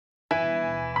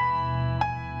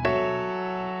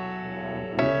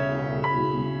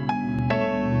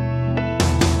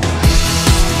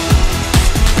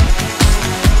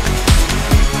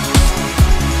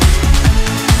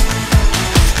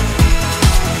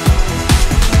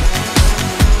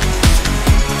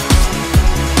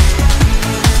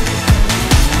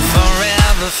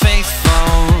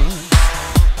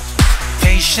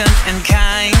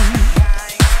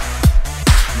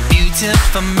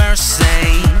for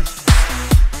mercy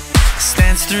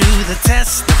stands through the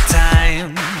test of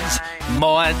times,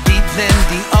 more deep than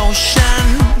the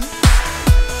ocean,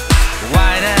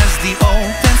 wide as the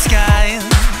open skies,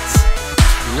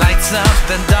 lights up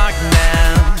the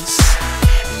darkness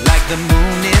like the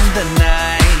moon in the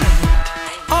night.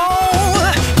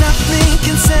 Oh, nothing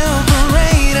can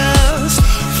separate us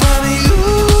from you.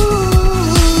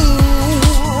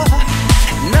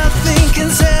 Nothing can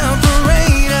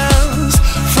separate us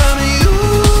from you.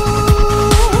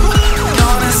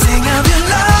 Gonna sing of your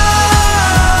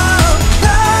love,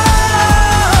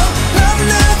 love, love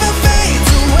never fades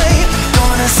away.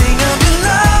 Gonna sing of your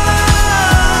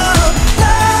love,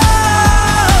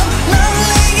 love,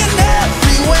 lovely in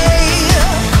every way.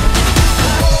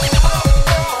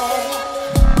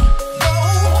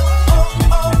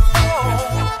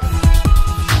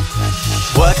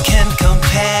 What can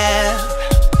compare?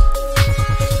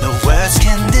 No words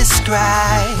can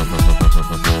describe.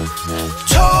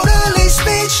 Totally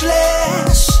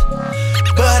speechless,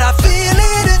 but I feel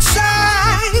it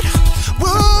inside.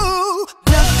 Woo!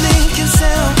 Nothing can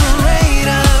separate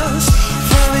us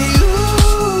from you.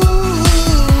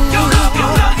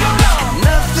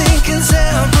 Nothing can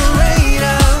separate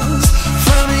us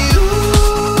from you.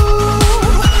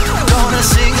 Gonna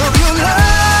sing of your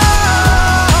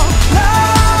love,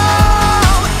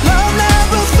 love, love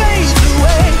never fades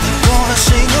away. Gonna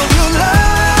sing of your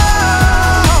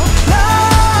love,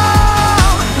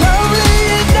 love, lovely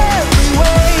in every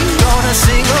way. Gonna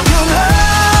sing of your love,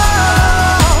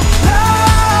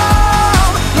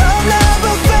 love, love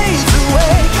never fades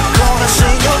away. Gonna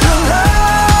sing of your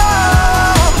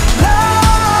love,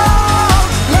 love,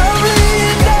 lovely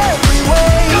in every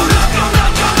way.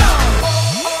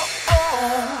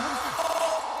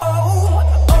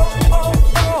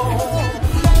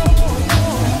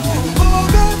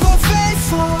 Forever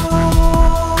faithful.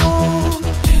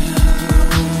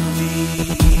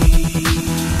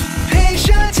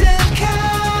 Patient and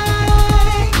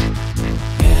kind.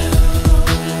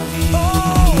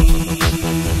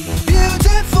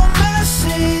 Beautiful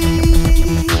mercy.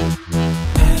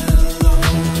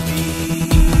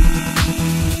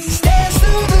 Stands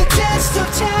through the test of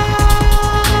time.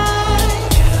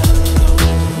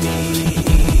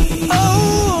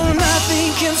 Oh,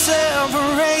 nothing can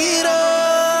separate us.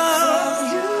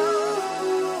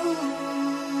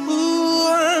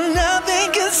 Ooh, nothing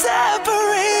can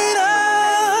separate us.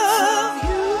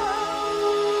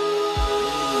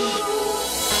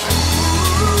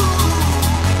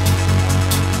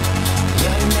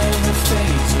 Love never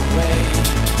fades away.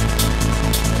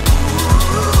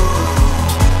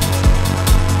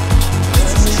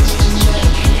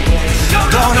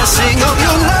 Gonna sing of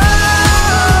your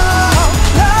love,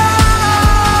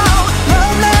 love,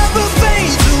 love never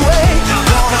fades away.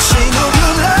 Gonna sing of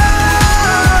your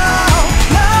love,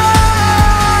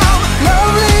 love,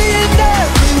 lovely in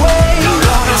every way.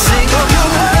 Gonna sing of your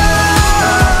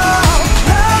love,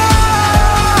 love,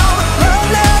 love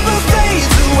never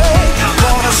fades away.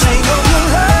 Gonna sing of your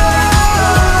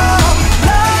love,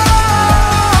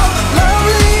 love,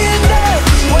 lovely in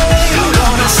every way.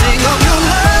 Gonna sing of your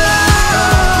love,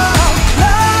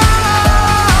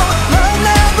 love, love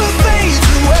never fades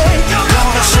away.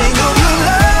 Gonna sing of your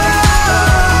love,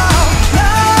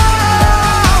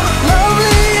 love,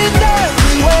 lovely in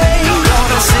every way.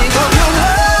 Gonna sing of your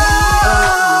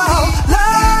love,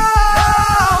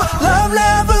 love, love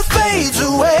never fades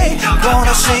away.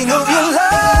 Gonna sing of your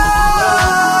love.